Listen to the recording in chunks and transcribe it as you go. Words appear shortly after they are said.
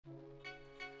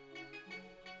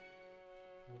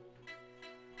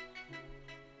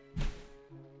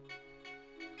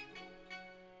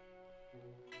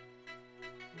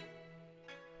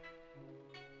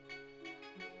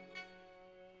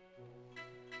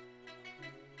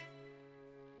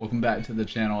Welcome back to the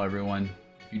channel, everyone.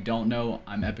 If you don't know,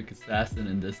 I'm Epic Assassin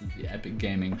and this is the Epic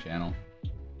Gaming channel.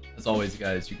 As always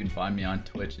guys, you can find me on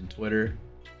Twitch and Twitter.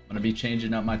 I'm going to be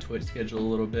changing up my Twitch schedule a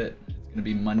little bit. It's going to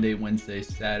be Monday, Wednesday,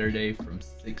 Saturday from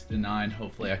 6 to 9.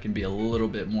 Hopefully I can be a little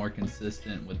bit more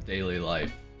consistent with daily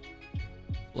life.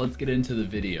 Let's get into the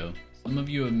video. Some of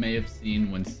you may have seen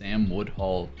when Sam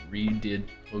Woodhall redid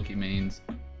Pokimane's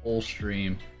whole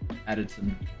stream, added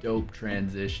some dope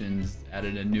transitions,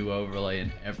 added a new overlay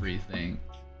and everything.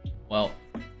 Well,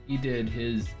 he did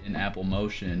his in Apple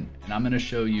Motion, and I'm going to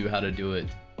show you how to do it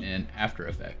in After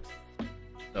Effects.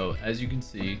 So as you can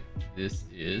see, this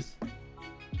is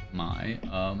my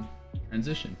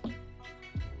transition.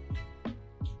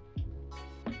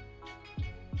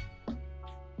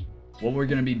 What we're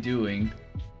going to be doing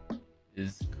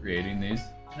is creating these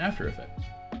in After Effects.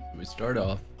 So we start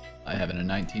off by having a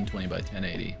 1920 by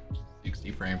 1080,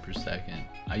 60 frames per second.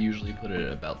 I usually put it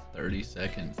at about 30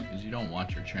 seconds because you don't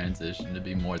want your transition to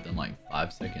be more than like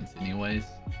 5 seconds anyways.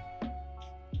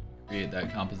 Create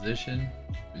that composition.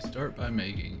 We start by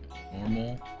making a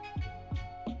normal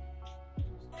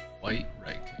white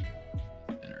rectangle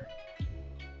in the center.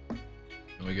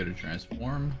 Then we go to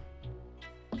transform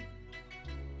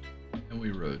and we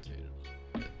rotate it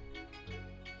a little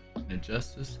bit. And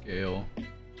adjust the scale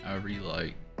however you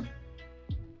like.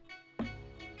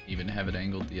 Even have it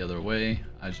angled the other way.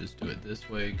 I just do it this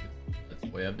way because that's the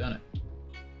way I've done it.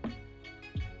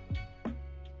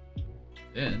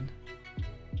 Then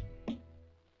we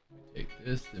take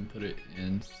this and put it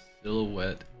in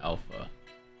silhouette alpha.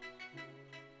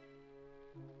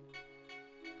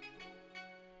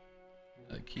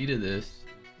 The key to this is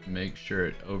to make sure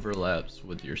it overlaps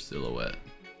with your silhouette.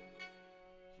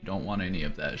 You don't want any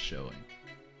of that showing.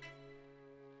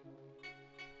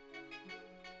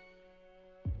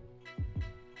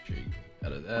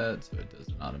 Out of that so it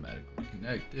doesn't automatically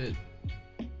connect it,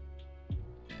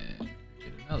 and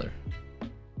create another.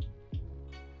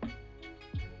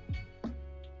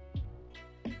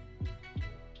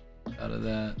 Out of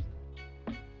that,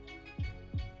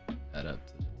 that up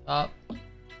to the top.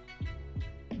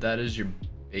 That is your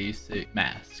basic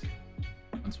mask.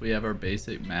 Once we have our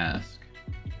basic mask,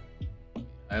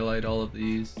 highlight all of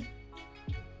these.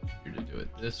 Here to do it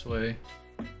this way,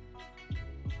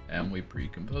 and we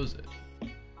pre-compose it.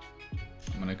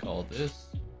 I'm going to call this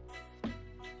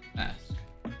mask.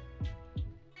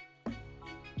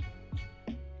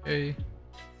 Okay,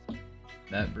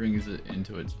 that brings it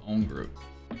into its own group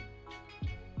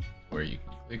where you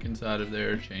can click inside of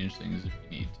there, change things if you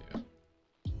need to.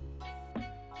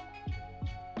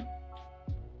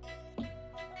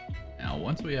 Now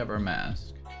once we have our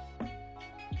mask,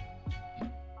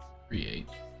 create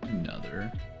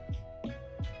another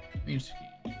green screen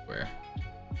square.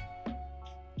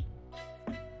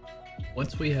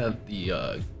 Once we have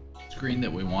the screen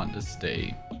that we want to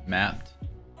stay mapped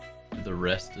to the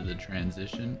rest of the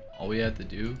transition, all we have to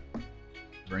do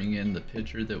is bring in the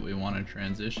picture that we want to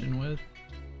transition with,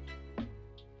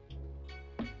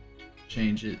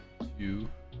 change it to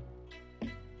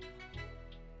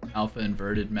alpha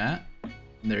inverted matte,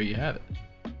 and there you have it.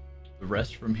 The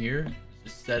rest from here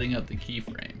is just setting up the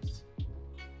keyframes.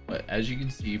 But as you can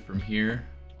see from here,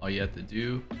 all you have to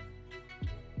do,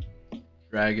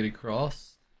 drag it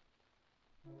across,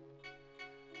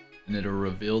 and it'll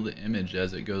reveal the image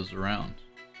as it goes around.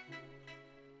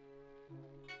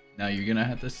 Now you're gonna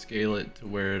have to scale it to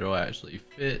where it'll actually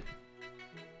fit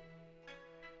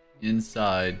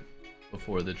inside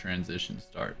before the transition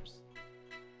starts.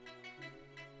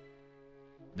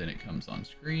 Then it comes on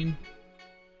screen.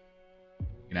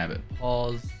 You can have it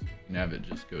pause, you can have it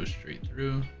just go straight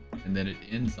through, and then it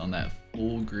ends on that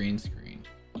full green screen.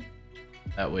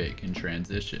 That way it can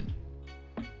transition.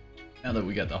 Now that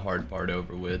we got the hard part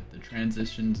over with, the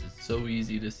transitions is so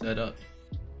easy to set up.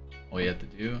 All you have to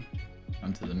do,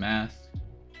 come to the mask,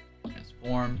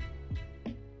 transform,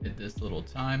 hit this little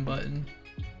time button.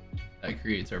 That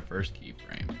creates our first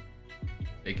keyframe.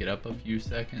 Take it up a few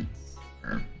seconds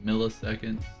or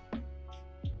milliseconds,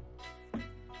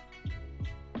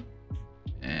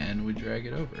 and we drag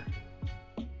it over.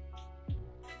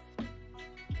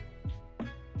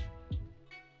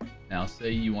 Now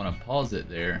say you want to pause it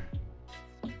there,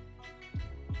 you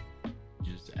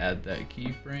just add that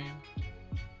keyframe,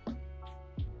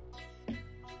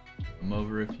 come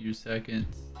over a few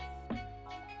seconds,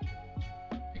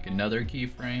 make another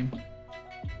keyframe,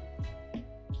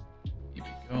 keep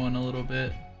it going a little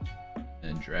bit,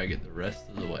 and drag it the rest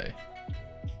of the way.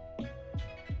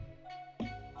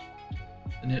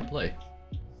 And hit play.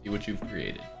 See what you've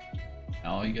created.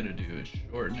 Now all you gotta do is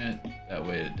shorten it, that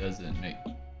way it doesn't make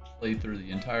play through the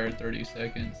entire 30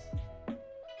 seconds.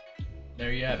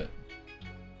 There you have it.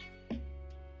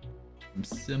 Some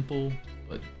simple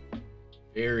but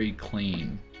very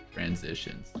clean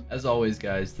transitions. As always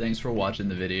guys, thanks for watching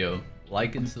the video.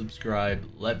 Like and subscribe.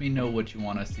 Let me know what you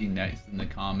want to see next in the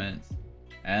comments.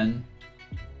 And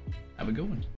have a good one.